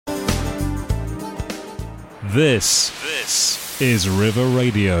This is River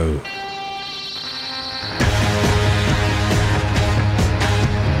Radio.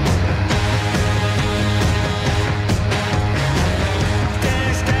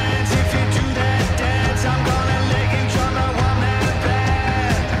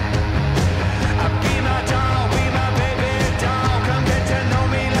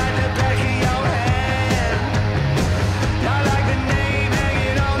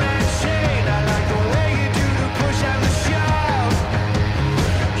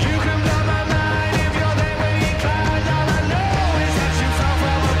 You can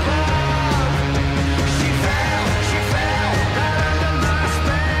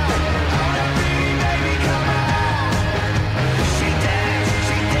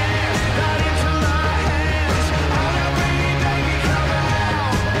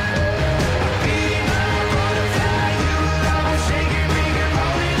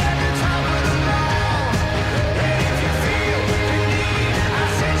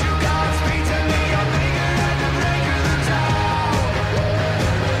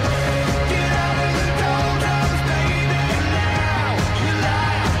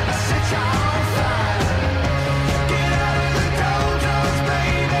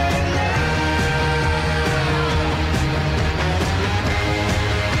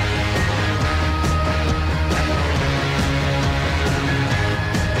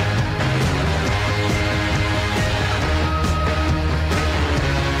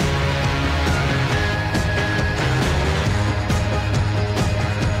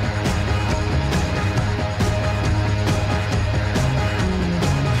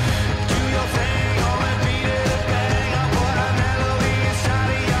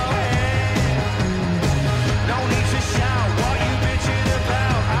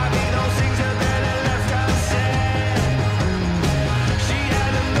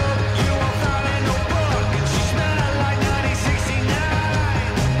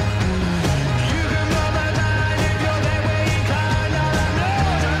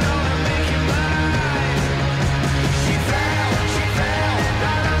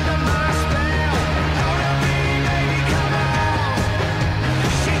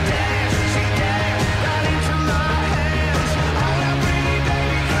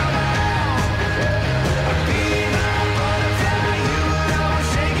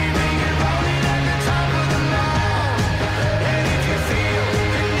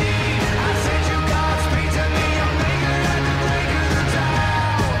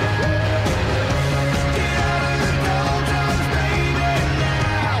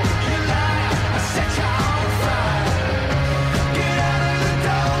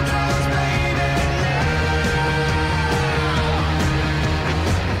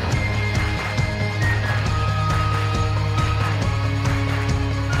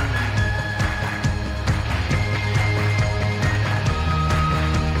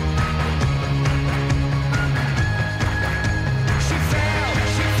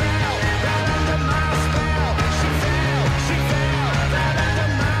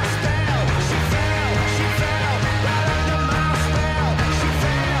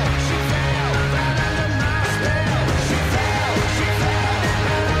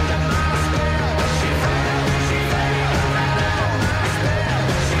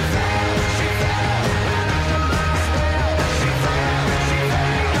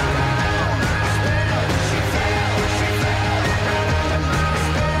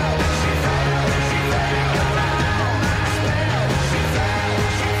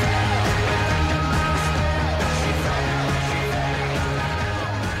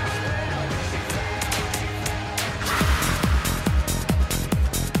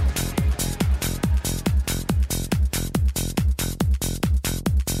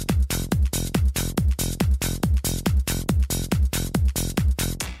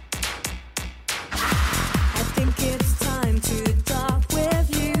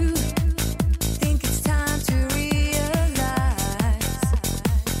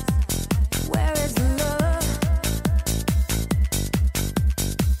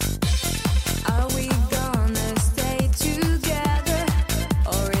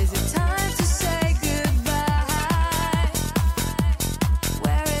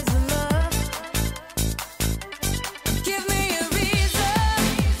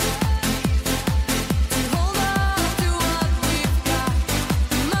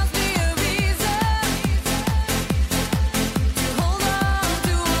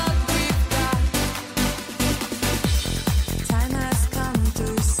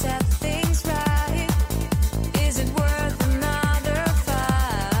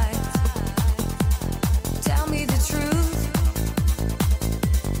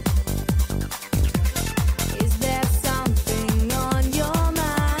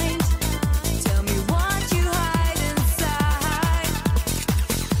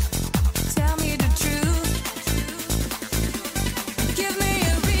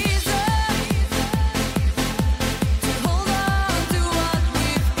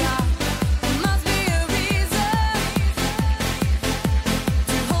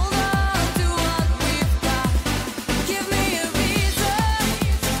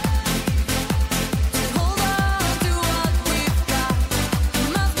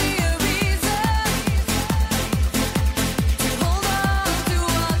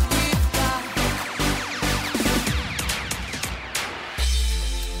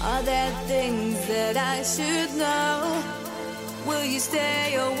Are there things that I should know? Will you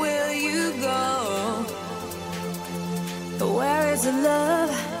stay or will you go? Where is the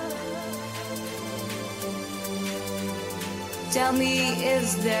love? Tell me,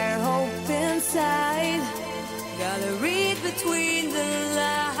 is there hope inside? Gotta read between the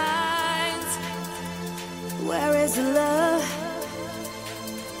lines. Where is the love?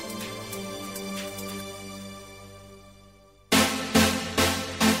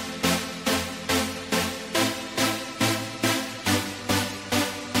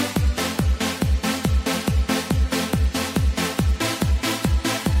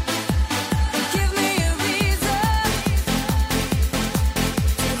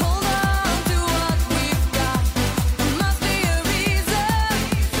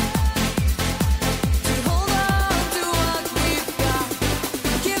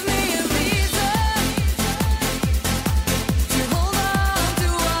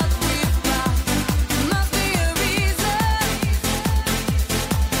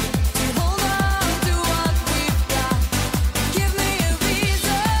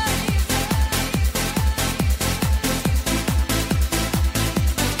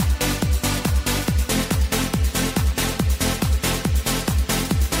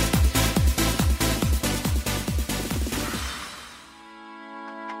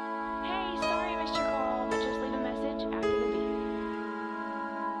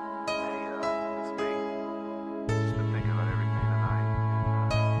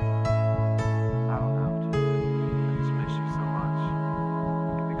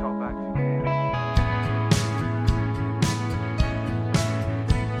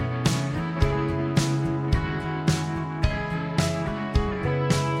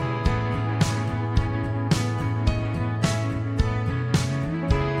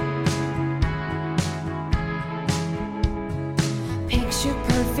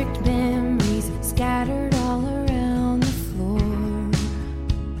 Perfect memories scattered all around the floor.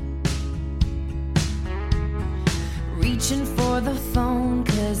 Reaching for the phone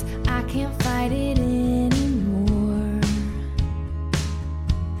 'cause I can't fight it anymore.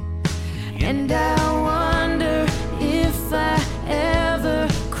 And I wonder if I ever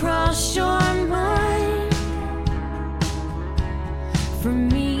cross your mind. For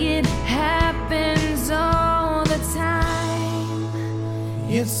me it happens all the time.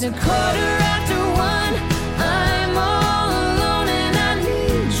 It's 1:15. I'm all alone and I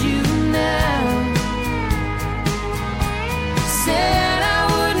need you now. Said I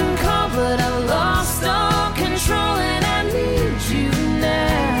wouldn't call, but I lost all control and I need you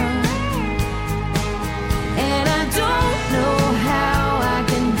now. And I don't know how I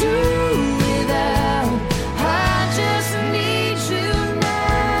can do without. I just need you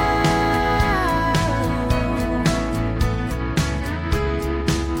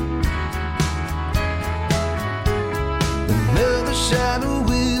shot of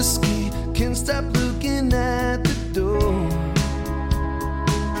whiskey, can't stop looking at the door.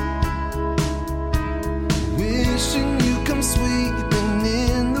 Wishing you come sweeping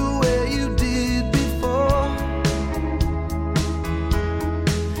in the way you did before.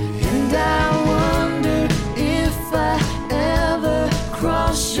 And I wonder if I ever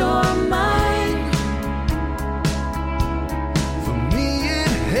cross your mind. For me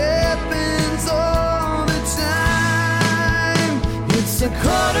it happens all the time. It's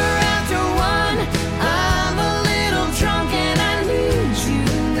 1:15. I'm a little drunk and I need you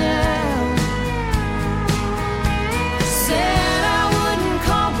now. Said I wouldn't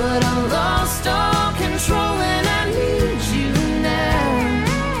call, but I lost all control and I need you now.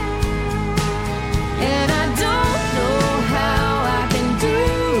 And I don't know how I can do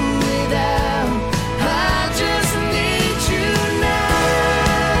without. I just need you now.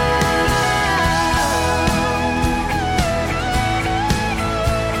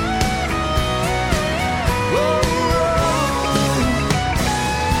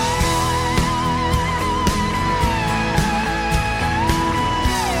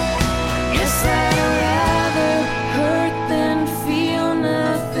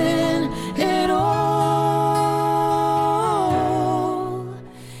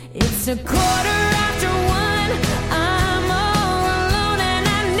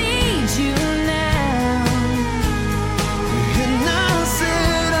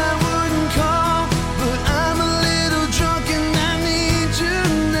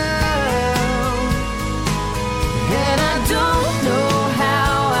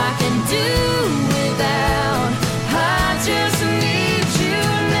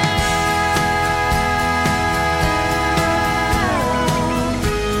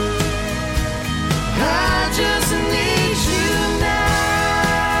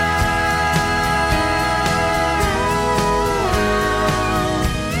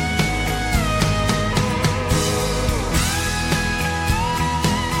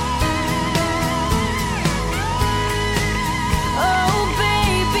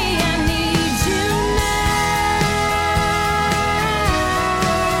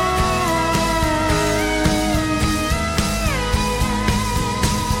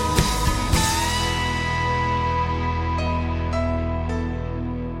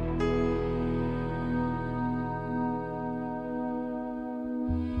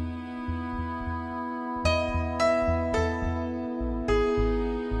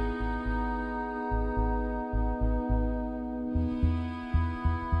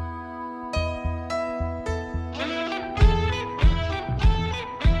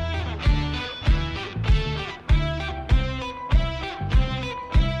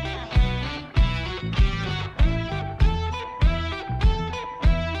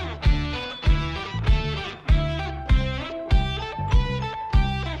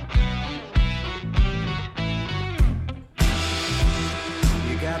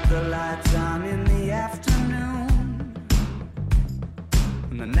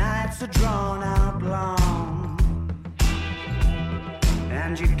 nights are drawn out long,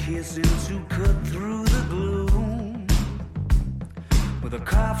 and you're kissing to cut through the gloom with a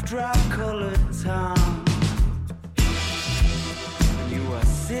cough drop colored tongue. And you were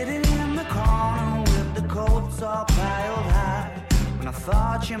sitting in the corner with the coats all piled high when I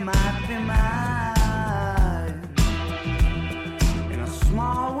thought you might be mine. In a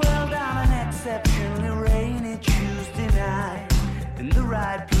small world on an exceptionally rainy Tuesday night, in the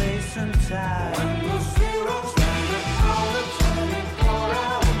right place and time. When the zero's standing on the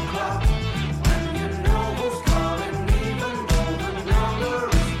 24-hour clock, when you know who's calling, even though the number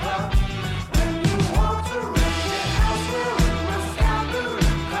is blocked, when you walk around your house wearing a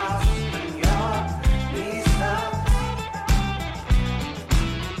scattering cross, and your knees stop.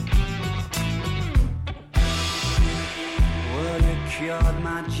 Well, you cured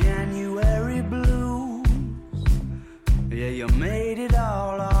my January blues. Yeah, you made it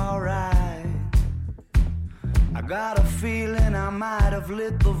all alright. I got a feeling I might have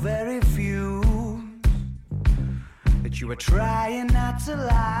lit the very fuse that you were trying not to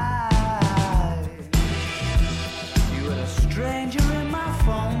lie. You were a stranger in my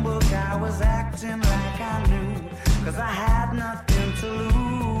phone book. I was acting like I knew, 'cause I had nothing to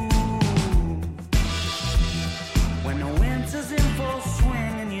lose. When the winter's in full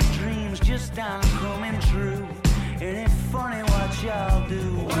swing and your dreams just aren't coming true, ain't it funny what y'all do?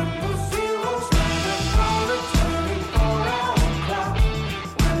 When the zero's standing on the 24-hour clock,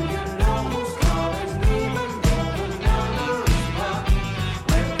 when you know who's calling, even though the number is blocked,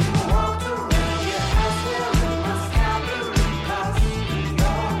 when you walked around your house wearing a scattering cross, and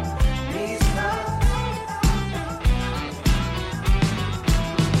your knees stopped.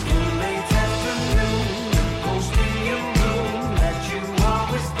 In late afternoon, ghost in your room that you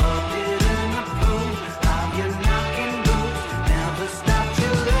always thought didn't approve of your knocking boots. Never stopped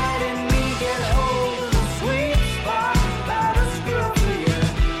you letting me get hold of the sweet spot by the scruff of your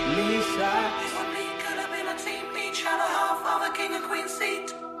knee socks. You and me could have been a team, each had a half of a king and queen seat.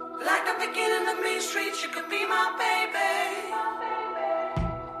 Like the beginning of Main Street, you could be my baby.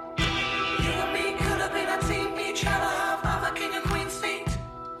 You and me could have been a team, each had a half of a king and queen seat.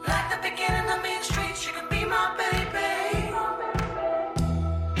 Like the beginning of Main Street, you could be my baby.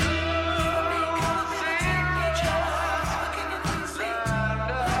 You and me could have been a team, each had a half of a king and queen seat.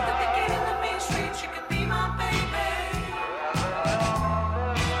 Like the beginning of Main Street, you could be my baby.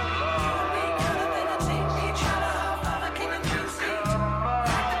 You and me could have been a team, each had a half of a king and queen seat.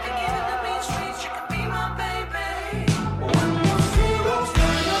 Like the beginning of Main Street, you could be my baby. When the zero's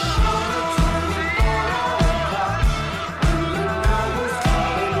standing on the 24-hour clock, when you know who's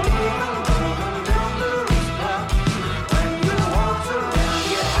calling, even though the number is blocked, when you walked around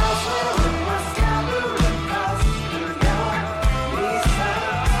your house wearing a scattering cross, and your knees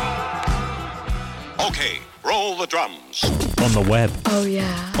stopped. Okay, roll the drums. On the web, Oh,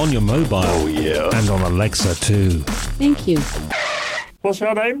 yeah. on your mobile, and on Alexa too. Thank you. What's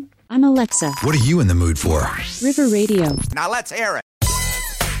your name? I'm Alexa. What are you in the mood for? River Radio. Now let's hear it.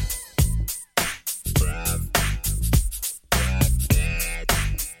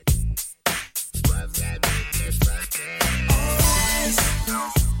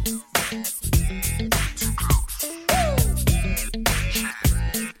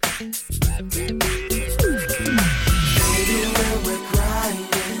 Baby, when we're crying,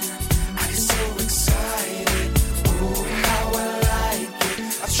 I get so excited. Oh, how I like it.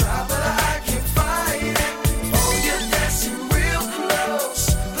 I try, but I can't fight it. Oh, you're dancing real close.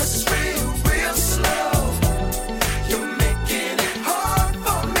 This is real, real slow. You're making it hard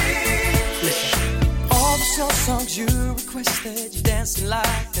for me. All the slow songs you requested, you dancing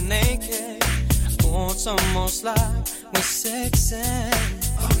like the naked. Oh, it's almost like we're sexing.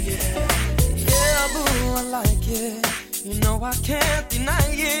 Oh, yeah. Yeah, boo, I like it. You know I can't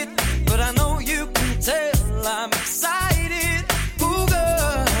deny it, but I know you can tell I'm excited. Ooh,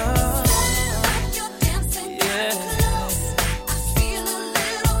 girl. You're dancing Yeah. close. I feel a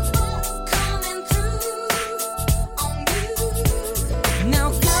little warmth coming through on you. Now,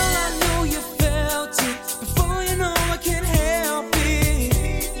 girl, I know you felt it. Before you know I can't help it.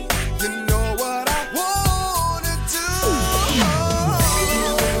 You know what I wanna do. Baby,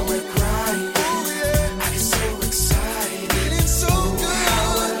 when we're crying, I get so excited. It's so good. How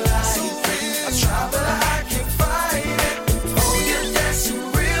I like it. I try, but I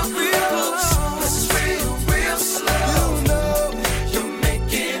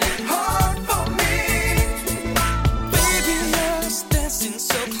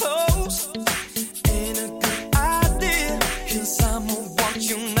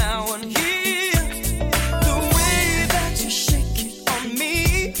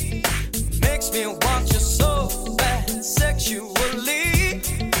makes me want you so bad sexually.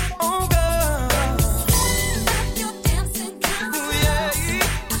 Oh, girl. You're dancing kind of Ooh, yeah.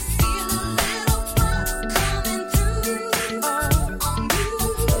 I feel a little funk coming through on you.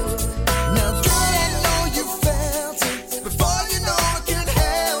 Now, girl, I know you felt it before you know I can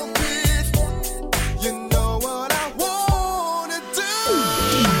help it. You know what I wanna do.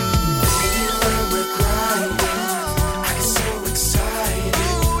 Baby, when we're crying, I get so excited.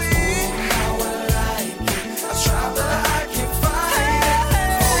 Ooh, how I like it. I try, but I can't find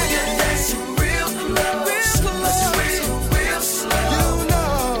it. Oh, you're dancing real close, real slow. You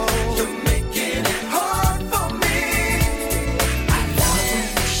know you're making it hard for me. I love when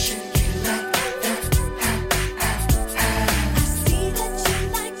you shake it like that. I see that you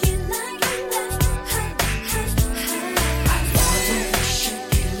like it like that. I love when you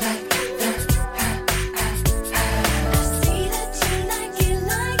shake it like that. I see that you like it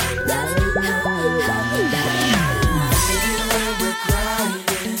like that. Baby, when we're crying,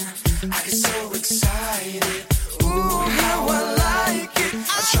 I get so excited. Ooh, how I like it.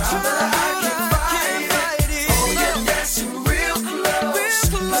 I try, but I can't fight it. Oh, you're dancing real close,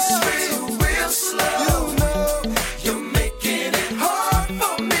 real slow. You know you're making it hard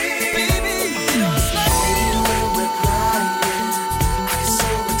for me. Baby, when we're crying, I get so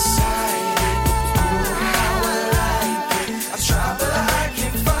excited. Ooh, how I like it. I try, but I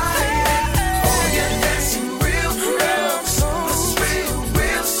can't fight it. Oh, you're dancing real close,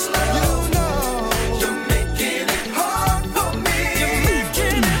 real slow. You know you're making it hard for me. You're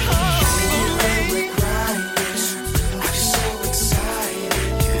making it hard for me. When we're crying, I get so excited.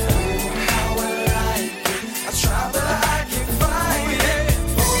 Ooh, how I like it. I try, but I can't fight it.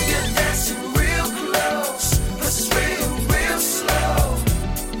 Oh, you're dancing real close, real slow.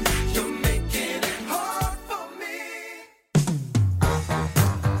 You're making it hard for me.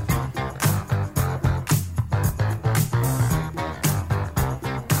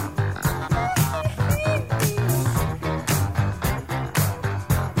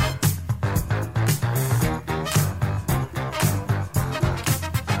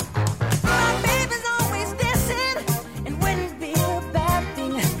 My baby's always dancing, and wouldn't be a bad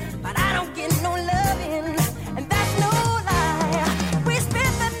thing, but I don't get no loving, and that's no lie. We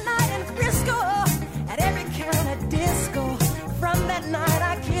spent the night in Frisco at every kind of disco. From that night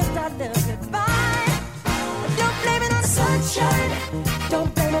I kissed our love goodbye. Don't blame it on the sunshine,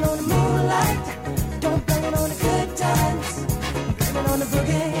 don't blame it on the moonlight, don't blame it on the good times, blame it on the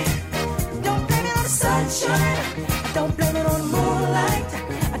boogie. Don't blame it on the sunshine, don't blame it on the moonlight,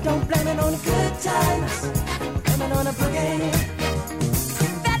 I don't blame it on the good times, blame it on the boogie.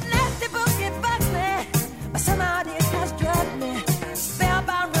 That nasty boogie bugs me, but somehow it has drugged me.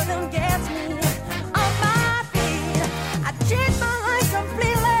 Spellbound rhythm gets me on my feet. I changed my life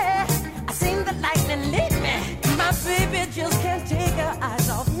completely, I seen the lightning lead me. My baby just can't take her eyes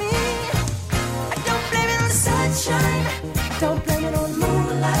off me. I don't blame it on the sunshine, I don't blame it on the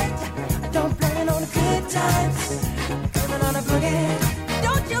moonlight, I don't blame it on the good times, blame it on the boogie.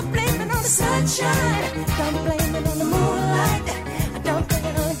 Don't you blame it on the sunshine, don't blame it on the moonlight, I don't blame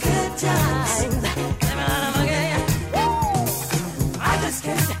it on the good times, blame it on the boogie. Woo! I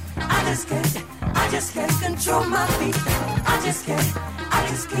just can't control my feet. I just can't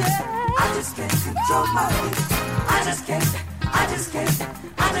control my feet. I just can't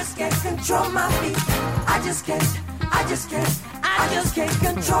control my feet. I just can't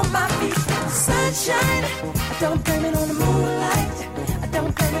control my feet. Sunshine, I don't blame it on the moonlight, I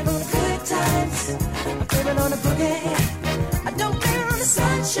don't blame it on the good times, I blame it on the boogie. I don't blame it on the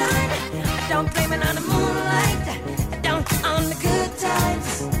sunshine, I don't blame it on the moonlight, I don't on the good times,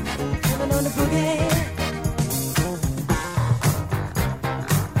 I blame it on the boogie.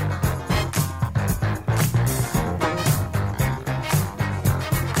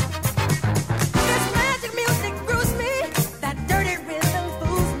 This magic music grooves me, that dirty rhythm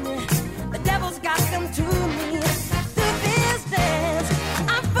fools me. The devil's got come to me through this dance.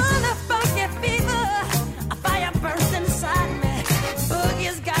 I'm full of funky fever, a fire burns inside me.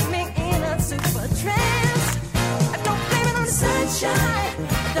 Boogie's got me in a super trance. I don't blame it on the sunshine,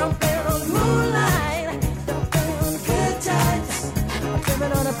 I don't blame it on the moonlight, I don't blame it on the good times, I blame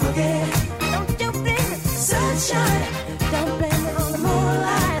it on the boogie. Don't you blame it, sunshine, don't blame it on the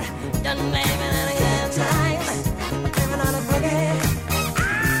moonlight, don't blame it on the good times, I blame it on the boogie.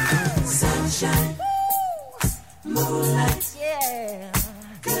 Sunshine, moonlight, yeah,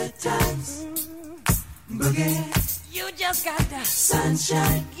 good times, boogie. You just got the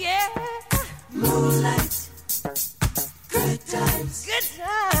sunshine, yeah, moonlight, good times,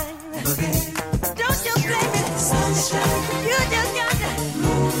 boogie. Don't you blame it, sunshine. You just got the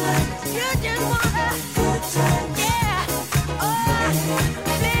moonlight. You just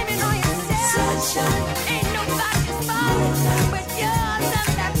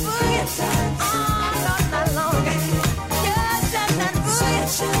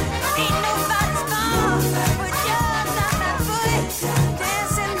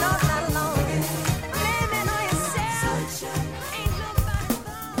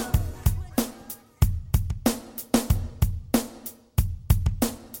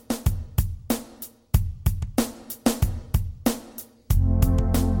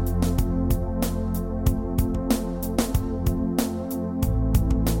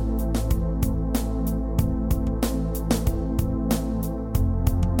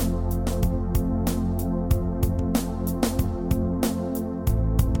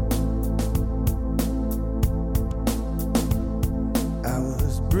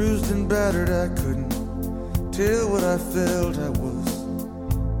battered, I couldn't tell what I felt. I was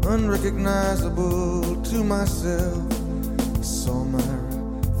unrecognizable to myself. I saw my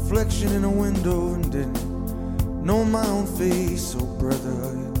reflection in a window and didn't know my own face. Oh brother,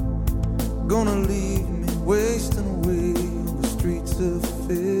 are you gonna leave me wasting away on the streets of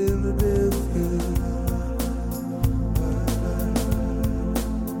Philadelphia?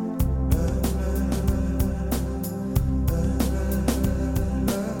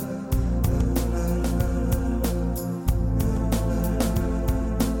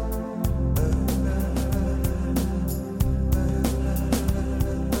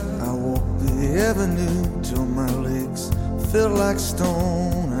 Till my legs felt like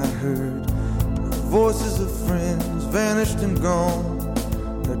stone. I heard the voices of friends vanished and gone.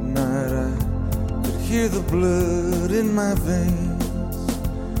 At night I could hear the blood in my veins,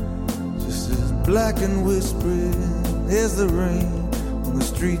 just as black and whispering as the rain on the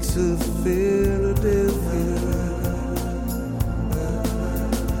streets of Philadelphia.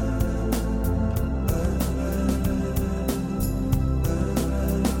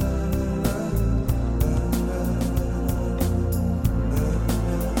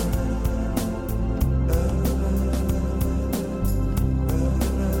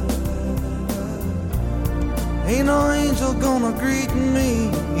 Ain't no angel gonna greet me.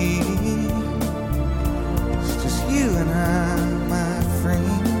 It's just you and I, my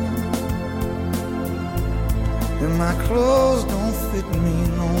friend. And my clothes don't fit me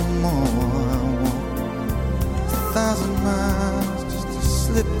no more. I walk 1,000 miles just to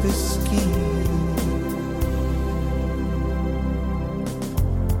slip this skin.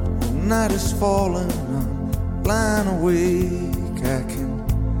 The night is falling, I'm lying awake. I can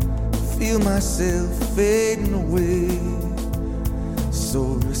feel myself fading away. So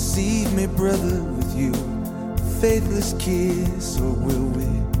receive me, brother, with your faithless kiss. Or will we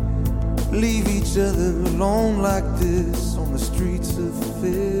leave each other alone like this on the streets of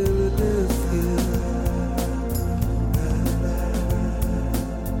Philadelphia?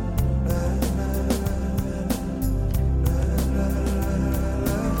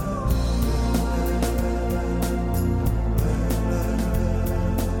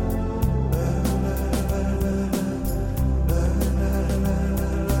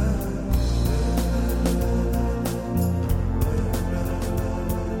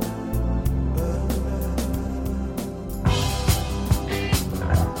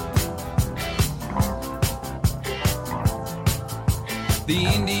 The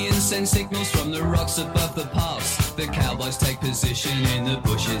Indians send signals from the rocks above the pass. The cowboys take position in the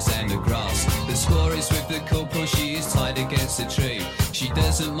bushes and the grass. The squaw is with the corporal, she is tied against a tree. She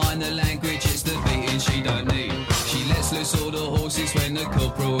doesn't mind the language, it's the beating she don't need. She lets loose all the horses when the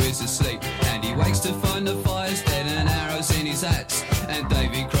corporal is asleep. And he wakes to find the fire's dead and arrows in his axe. And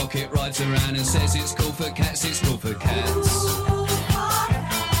Davy Crockett rides around and says it's cool for cats, it's cool for cats.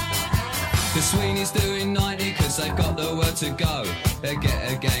 The Sweeney's doing 90 cause they've got the word to go. They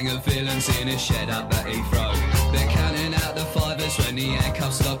get a gang of villains in a shed up at Heathrow. They're counting out the fivers when the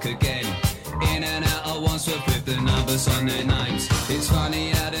handcuffs lock again. In and out at Wandsworth with the numbers on their names. It's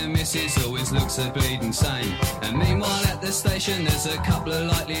funny how the missus always looks a bleeding sane. And meanwhile at the station there's a couple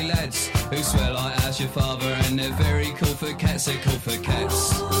of likely lads who swear like how's your father, and they're very cool for cats, they're cool for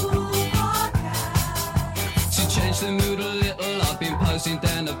cats. To change the mood a little, I've been posing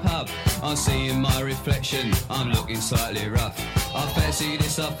down the pub. I'm seeing my reflection, I'm looking slightly rough. I fancy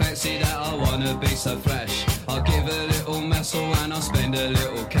this, I fancy that, I wanna be so flash. I'll give a little muscle and I'll spend a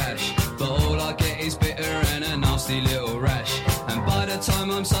little cash. But all I get is bitter and a nasty little rash. And by the time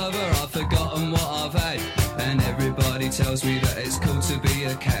I'm sober I've forgotten what I've had. And everybody tells me that it's cool to be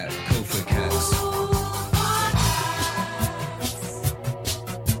a cat, cool for cats.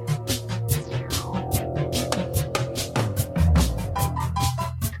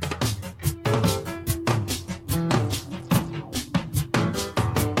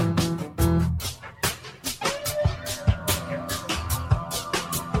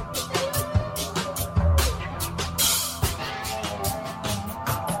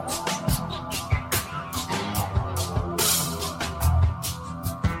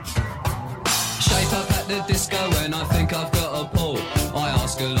 Disco when I think I've got a pull. I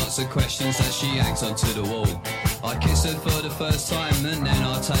ask her lots of questions as she hangs onto the wall. I kiss her for the first time and then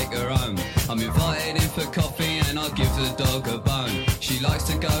I take her home. I'm invited in for coffee and I give the dog a bone. She likes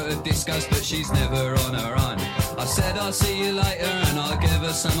to go to discos but she's never on her own. I said I'll see you later and I'll give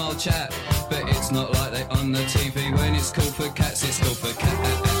her some old chat. But it's not like they on the TV. When it's cool for cats, it's cool for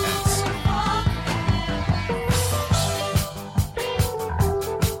cats.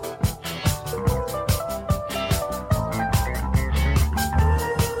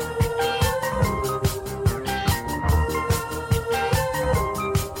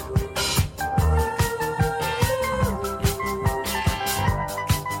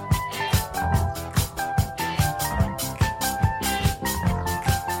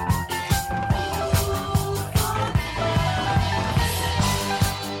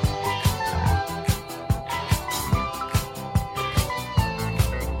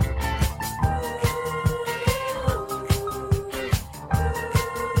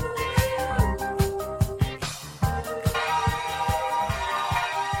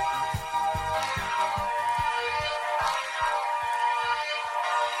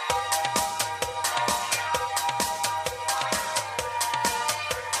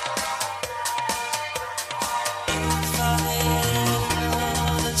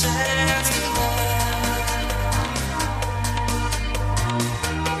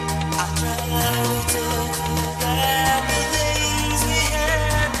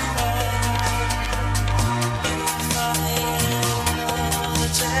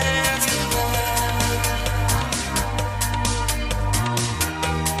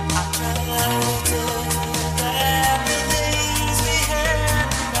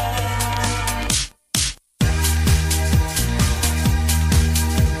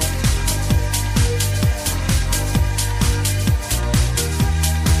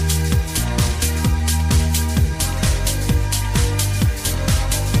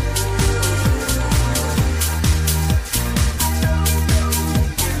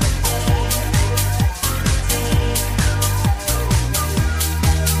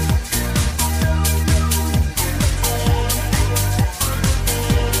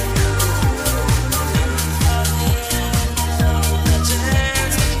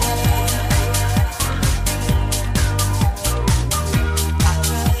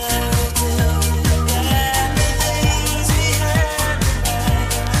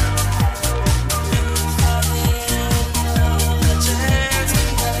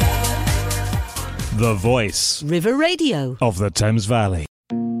 The voice River Radio of the Thames Valley.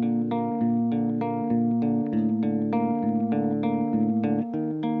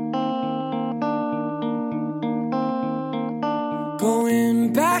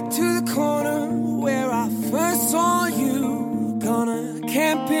 Going back to the corner where I first saw you. Gonna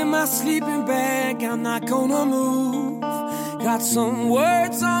camp in my sleeping bag, I'm not gonna move. Got some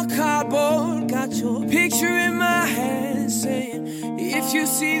words on cardboard, got your picture in my hand, saying, if you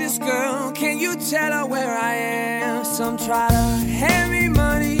see this girl, can you tell her where I am? Some try to hand me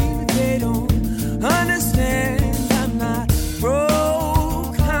money, but they don't understand. I'm not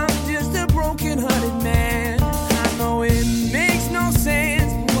broke, I'm just a broken-hearted man. I know it makes no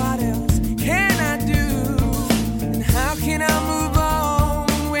sense, but what else can I do? And how can I move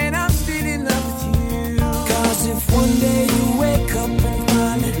on when I'm still in love with you? 'Cause if one day you wake up and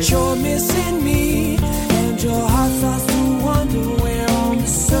find that you're missing me, and your heart starts to wonder where on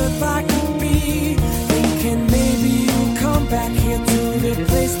this earth I could be, thinking maybe you'll come back here to the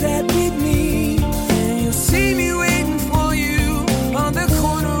place that beat me, and you'll see me waiting for you on the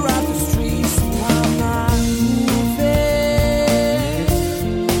corner of the street. So I'm not moving,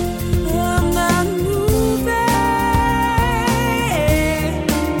 I'm not moving.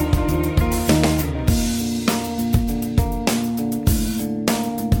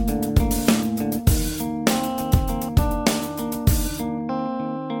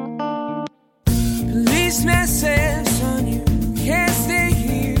 Policeman says, son, you can't stay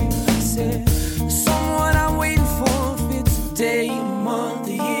here. I said, someone I'm waiting for, if it's a day, a month, a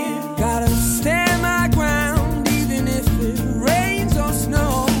year. Gotta stand my ground, even if it rains or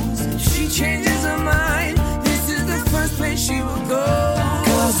snows. If she changes her mind, this is the first place she will go.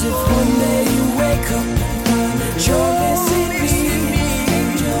 'Cause if one day you wake up and find that you're missing me,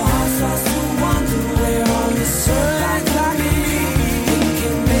 and your heart starts to wonder where on this earth I could be,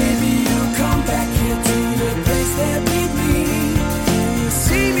 thinking maybe you'll come back here to the place that beat me, and you'll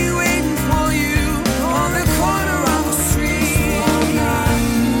see me waiting for you on the corner of the street. So I'm not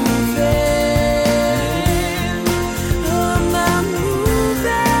moving, I'm not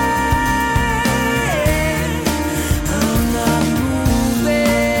moving, I'm not moving,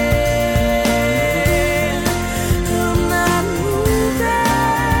 I'm not moving.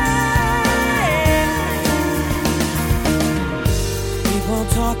 People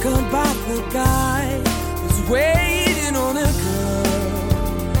talk about the guy who's waiting on a girl.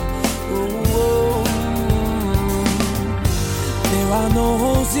 Oh, there are no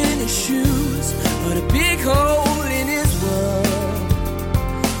holes in his shoes, but a big hole in his world.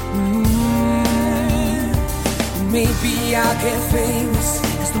 Maybe I'll get famous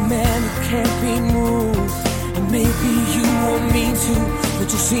as the man who can't be moved, and maybe you won't mean to, but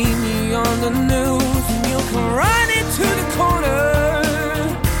you'll see me on the news, and you'll come running to the corner,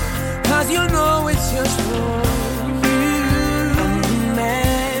 'cause you know it's just for you. I'm the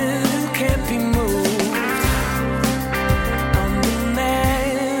man who can't be moved, I'm the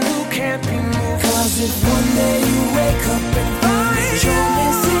man who can't be moved. 'Cause if one day you wake up and find that you're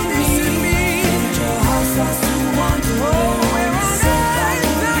missing me, and your heart starts to wonder where on earth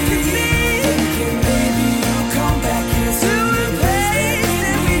I could be, thinking maybe you'll come back here to the place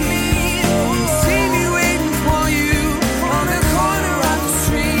that we meet, and you'll see me waiting for you on the corner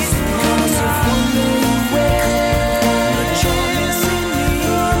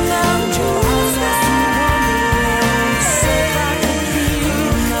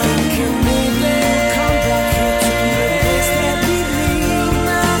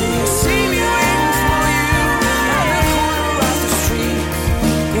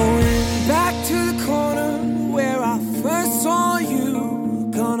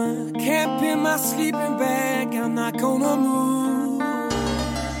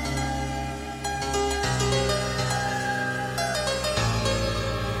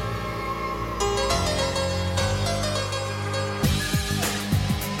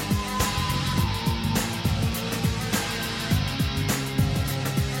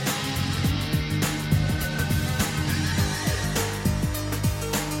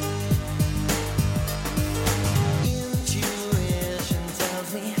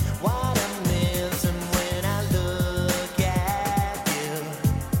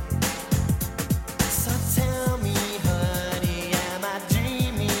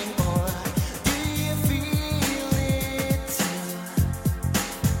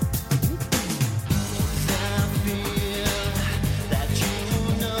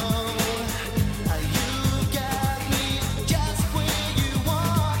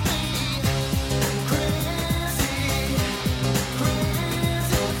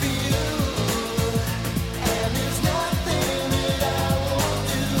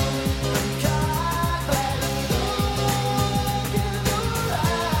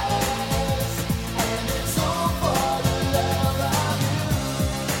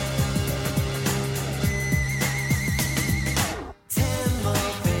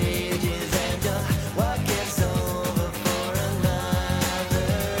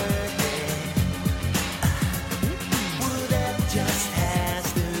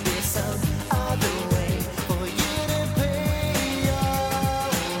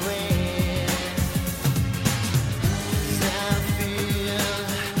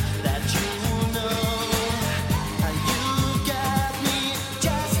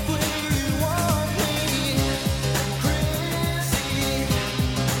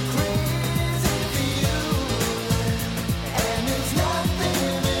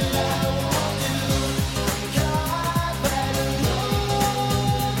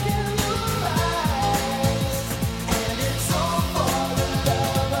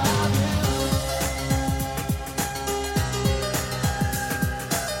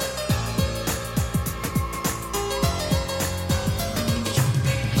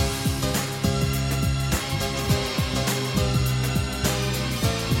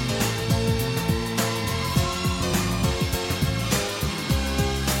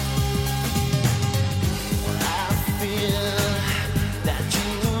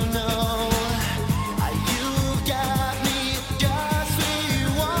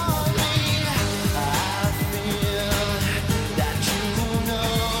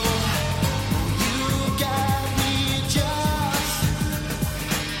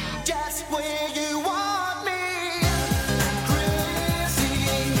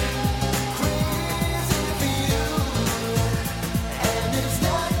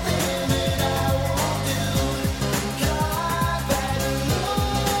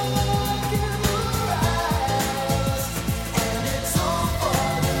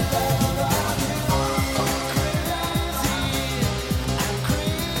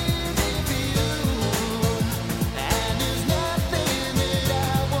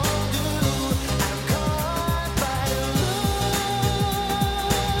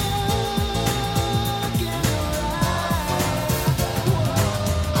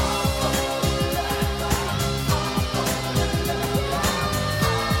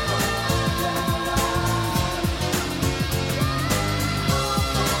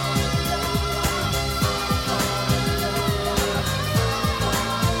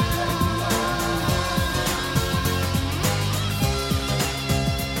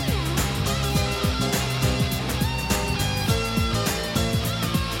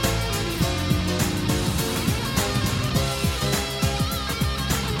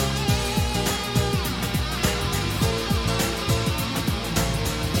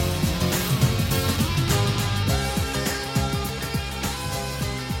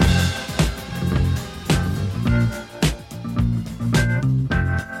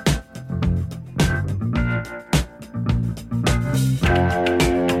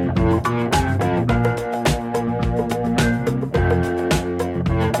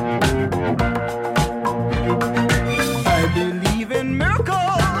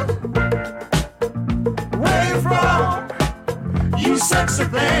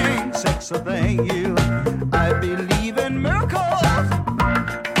thing, you. I believe in miracles.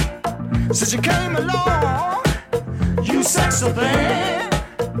 Since you came along, you sexy thing.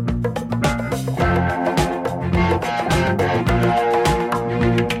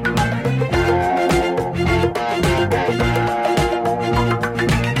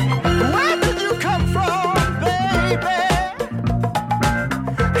 Where did you come from, baby?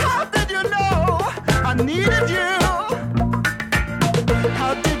 How did you know I needed you?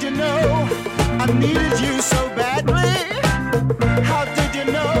 How did you know I needed you so badly? How did you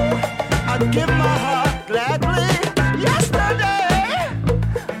know I'd give my heart gladly? Yesterday,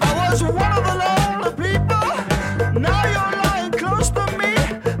 I was one of the lonely people. Now you're lying close to me,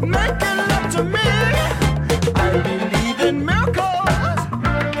 making love to me. I believe in miracles.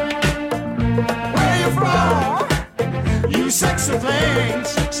 Where you from? You sexy thing,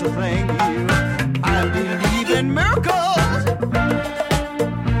 you. I believe in miracles.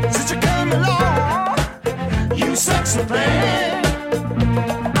 Since you came along, you sexy thing.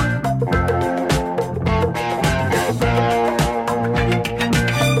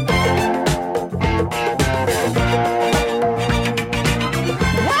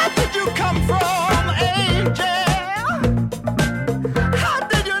 Where did you come from, angel? How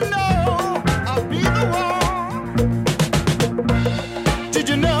did you know I'd be the one? Did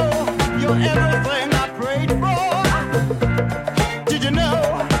you know you're everything I prayed for? Did you know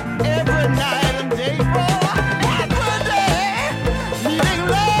every night and day for? Every day, needing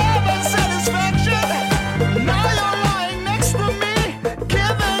love and satisfaction. Now you're lying next to me,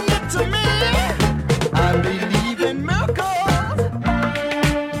 giving it to me. I believe in miracles.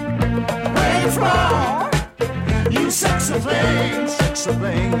 Where you from? You sexy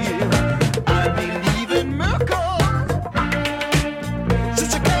thing, you. I believe in miracles.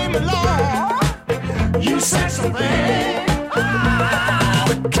 Since you came along, you sexy thing. Ah,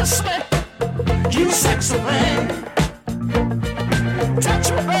 kiss me, you sexy thing. Touch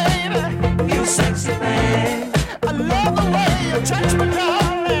me, baby, you sexy thing. I love the way you touch me,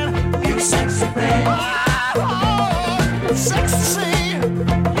 darling, you sexy thing. Oh, it's sexy to see,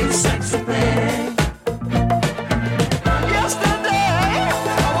 you sexy thing. Yesterday,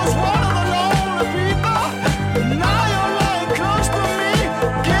 I was one of the lonely people. Now you're lying close to me,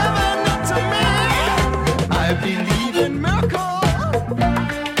 giving it to me. I believe in miracles.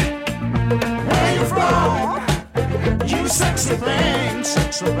 Where you from? You sexy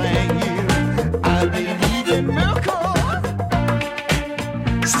thing, you. I believe in miracles.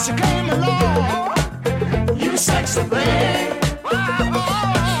 Since you came along, you sexy thing.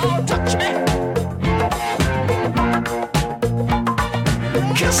 Oh, touch me.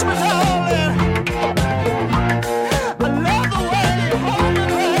 Kiss me, darling. I love the way you hold me,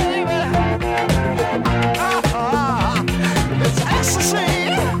 baby. Ah, it's ecstasy.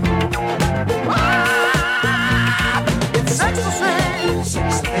 Ah, it's ecstasy.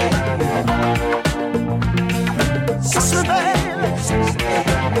 Kiss me, baby.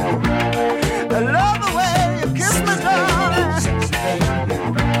 I love the way you kiss me, darling.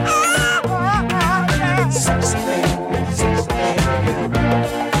 Ah, yeah.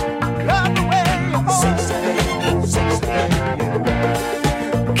 Love the way you hold me.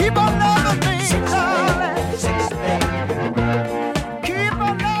 Keep on loving me, darling. Keep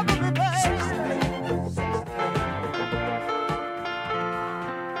on loving me, baby.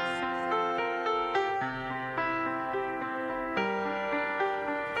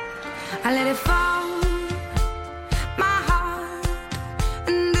 I let it fall, my heart,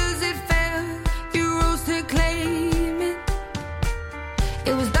 and as it fell, you rose to claim it.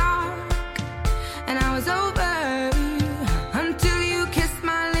 It was dark, and I was over, until you kissed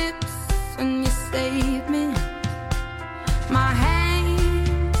my lips, and you saved me. My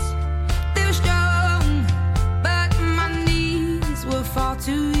hands, they were strong, but my knees were far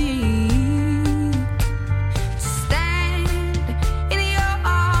too weak to stand in your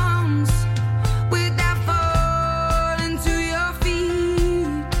arms without falling to your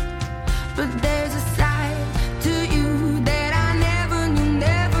feet. But there's a side to you that I never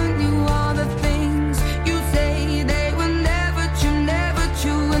knew. All the things you say, they were never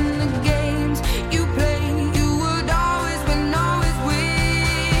true. And the games you play, you would always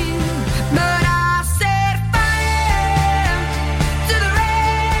win. But I set fire to the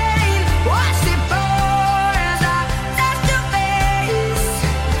rain.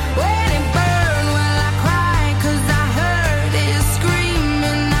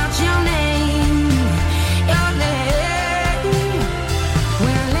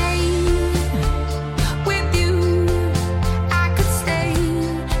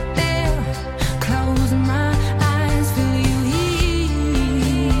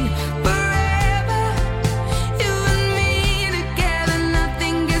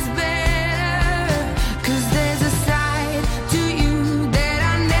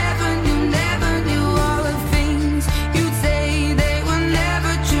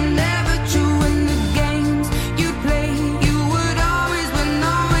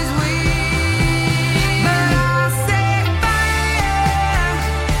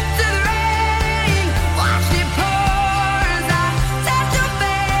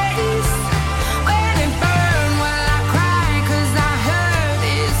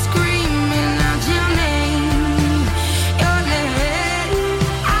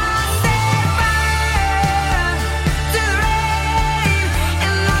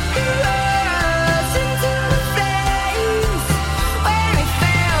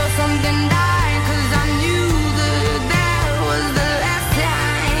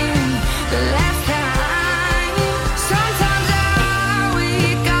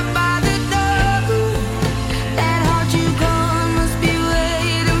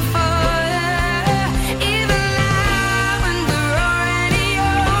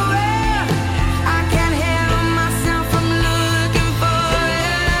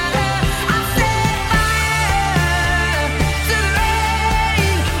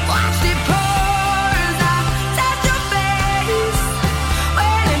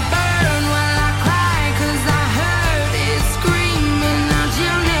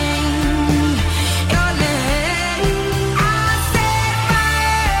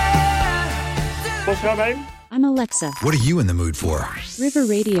 What's your name? I'm Alexa. What are you in the mood for? River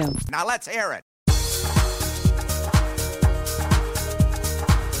Radio. Now let's air it.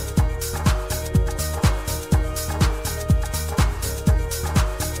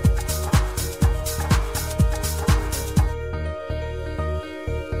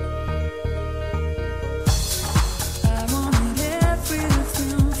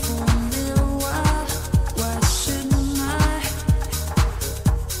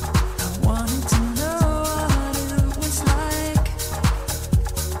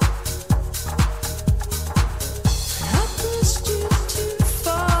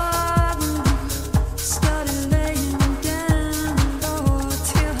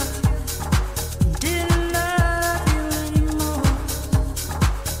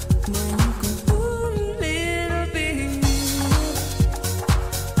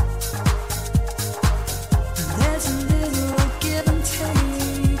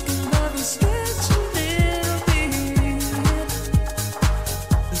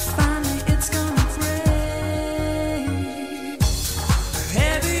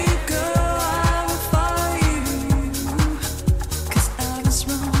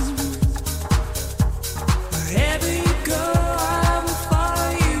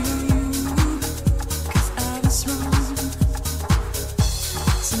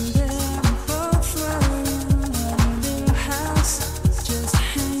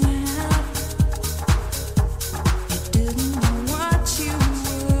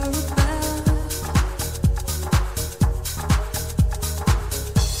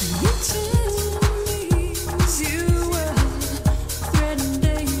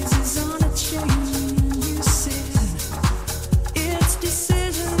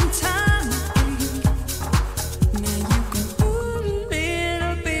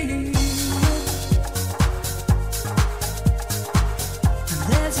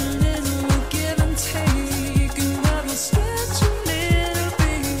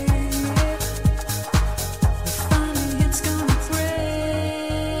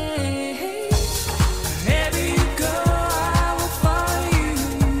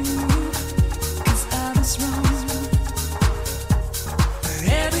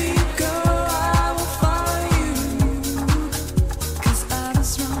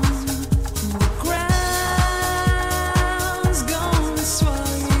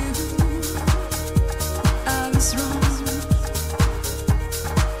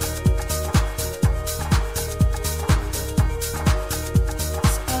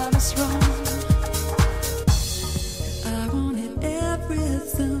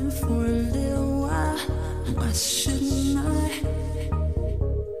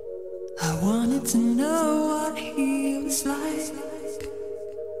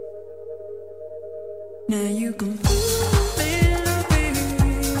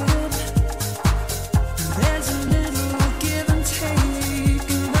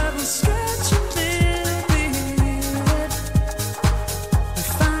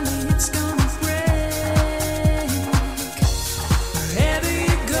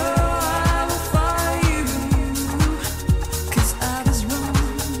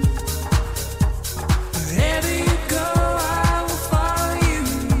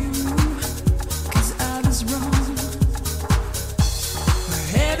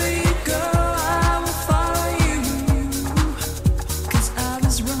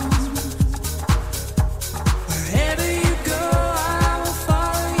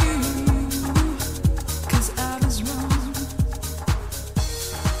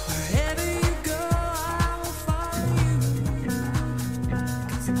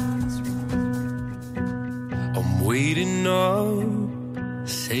 waiting up,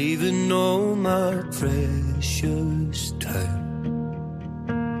 saving all my precious time,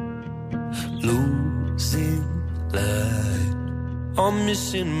 losing light. I'm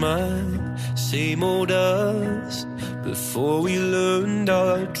missing my same old us before we learned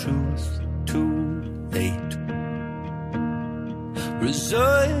our truth too late.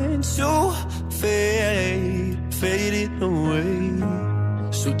 Resigned to fade, fading away.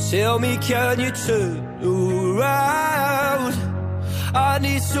 So tell me, can you turn around? I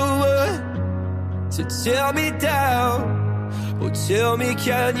need someone to tear me down. Or tell me,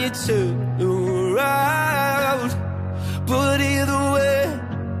 can you turn around? But either way,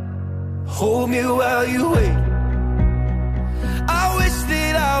 hold me while you wait. I wish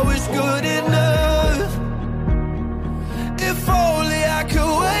that I was good enough. If only I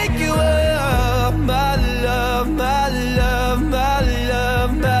could wake you up, my love, my love, my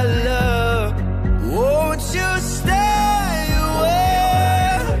love, my love. Won't you stay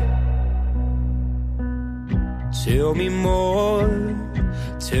away? Tell me more,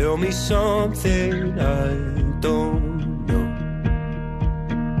 Tell me something I don't know.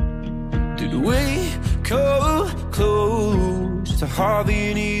 Did we come close to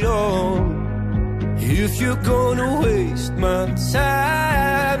having it all? If you're gonna waste my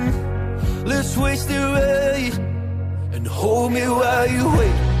time, let's waste it right and hold me while you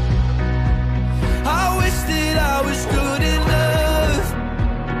wait. I wish that I was good enough.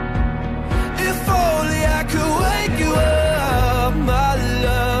 If only I could wake you up, my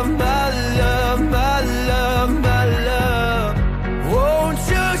love, my love, my love, my love. Won't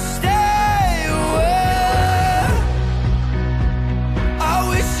you stay away? I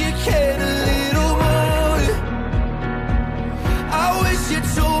wish you cared a little more. I wish you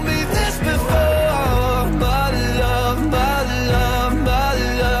told me this before, my love, my love, my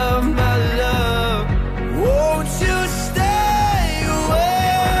love, my love. Won't you stay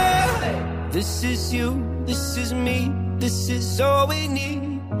away? This is you, this is me, this is all we need.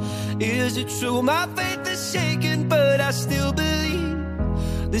 Is it true? My faith is shaken, but I still believe.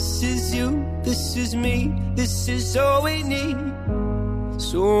 This is you, this is me, this is all we need.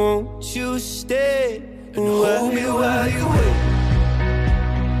 So won't you stay and hold me while you wait?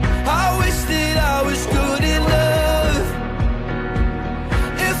 I wish that I was good enough.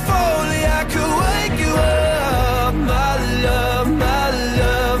 If only I could wake you up, my love, my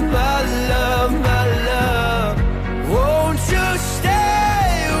love, my love, my love. Won't you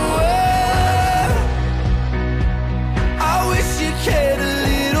stay away? I wish you cared a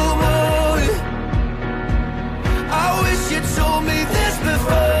little more. I wish you told me this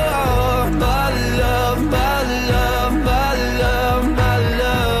before, my love, my love, my love, my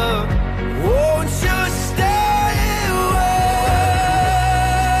love. Won't you stay away?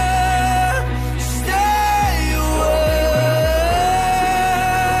 Stay away.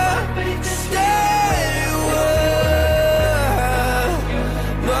 Stay away.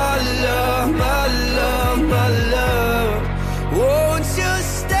 My love, my love, my love. Won't you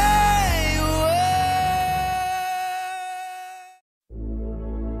stay away?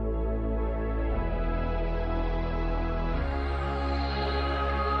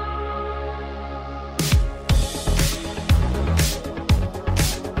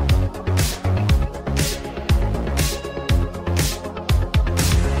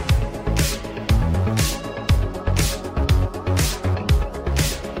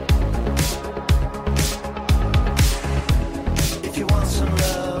 If you want some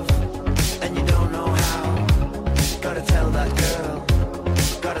love and you don't know how, gotta tell that girl,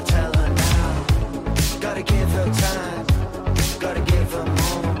 gotta tell her now. Gotta give her time, gotta give her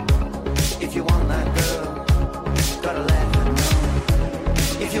more. If you want that girl, gotta let her know.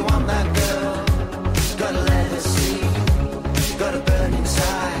 If you want that girl, gotta let her see. Gotta burn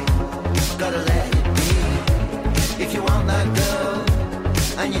inside, gotta let it be. If you want that girl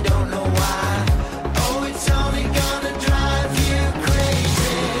and you don't know why, oh, it's only gonna drive you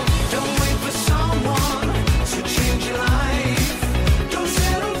crazy. Don't wait for someone to change your life. Don't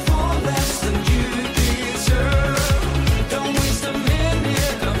settle for less than you deserve. Don't waste a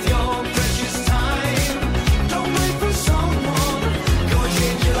minute of your precious time. Don't wait for someone, go and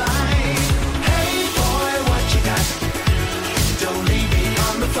change your life. Hey boy, what you got? Don't leave me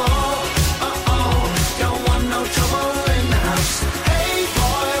on the floor. Uh-oh, don't want no trouble in the house. Hey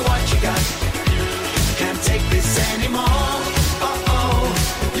boy, what you got?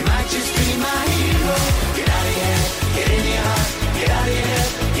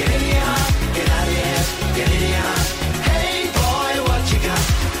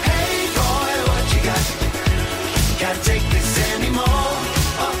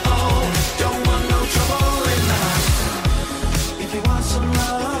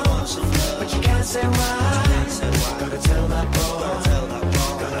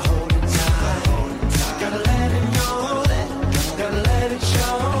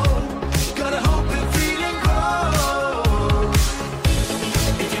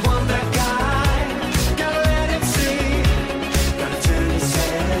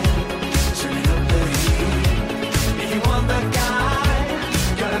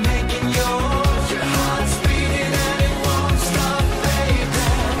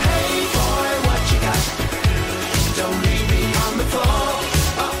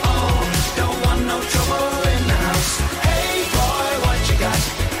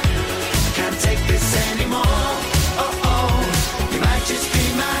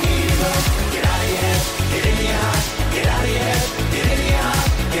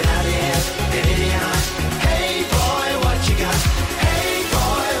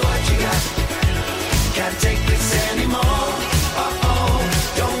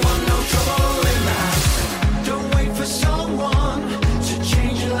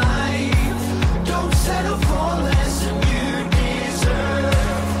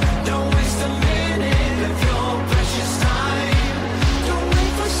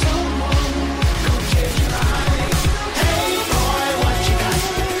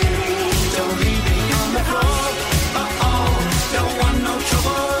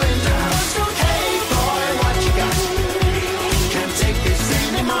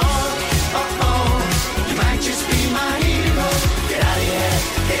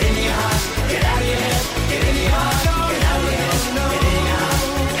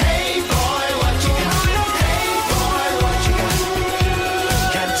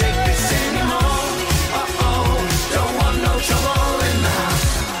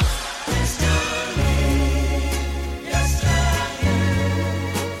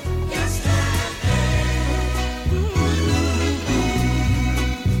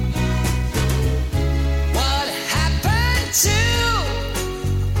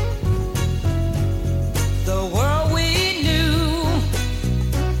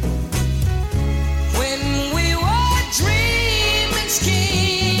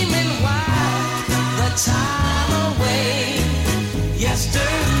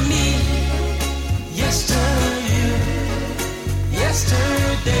 Yesterday, yesterday,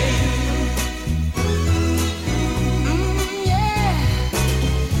 yesterday. Yeah.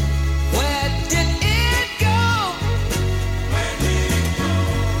 Where did it go? Where did it go?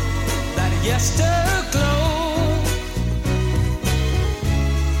 That yesterglow.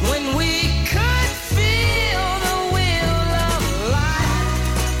 When we could feel the wheel of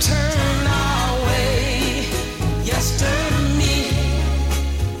life turn our way. Yesterday,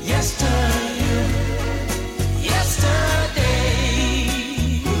 yesterday, yesterday.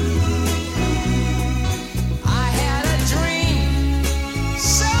 I had a dream,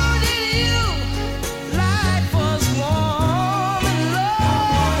 so did you. Life was warm and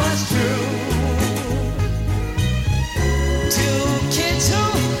love was true. Two kids who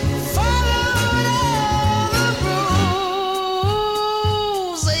followed all the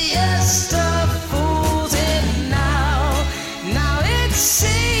rules. Yes, the fools it now. Now it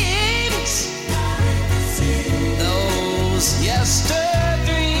seems those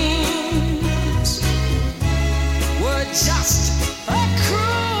yesterdreams were just a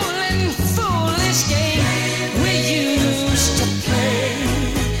cruel and foolish game we used to play.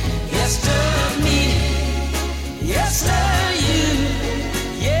 Yesterday, yesterday,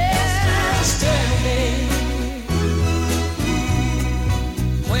 yesterday.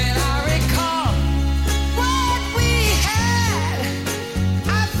 When I recall what we had, I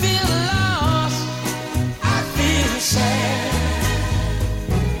feel lost, I feel sad.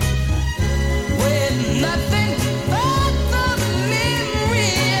 With nothing but the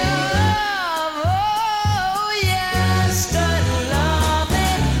memory of, oh, yesterday, love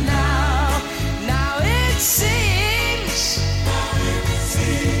it now. Now it seems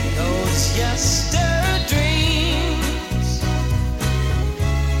those yesterdreams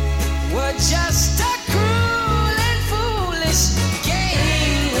were just a cruel and foolish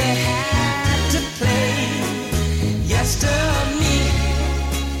game we had to play. Yesterday,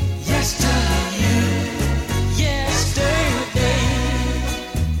 yesterday, yesterday.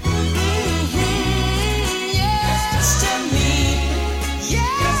 Yesterday,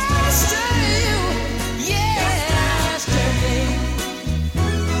 yesterday, yesterday.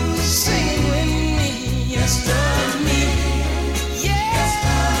 Sing it with me. Yesterday,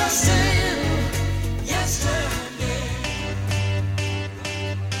 yesterday, yesterday.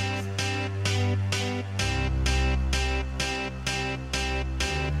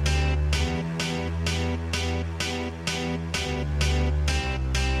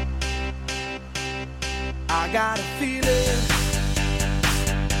 I got a feeling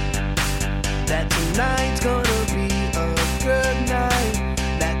that tonight's gonna be a good night.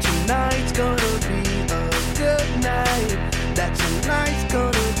 That tonight's gonna be a good night. That tonight's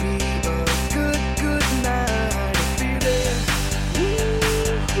gonna be a good, good night. A feeling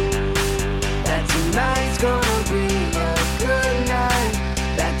that tonight's gonna be a good night.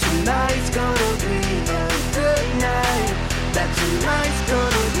 That tonight's gonna be a good night. That tonight's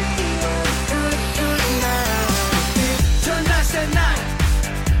gonna be a good, good night. Tonight's the night.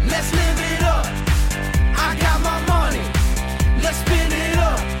 Let's live it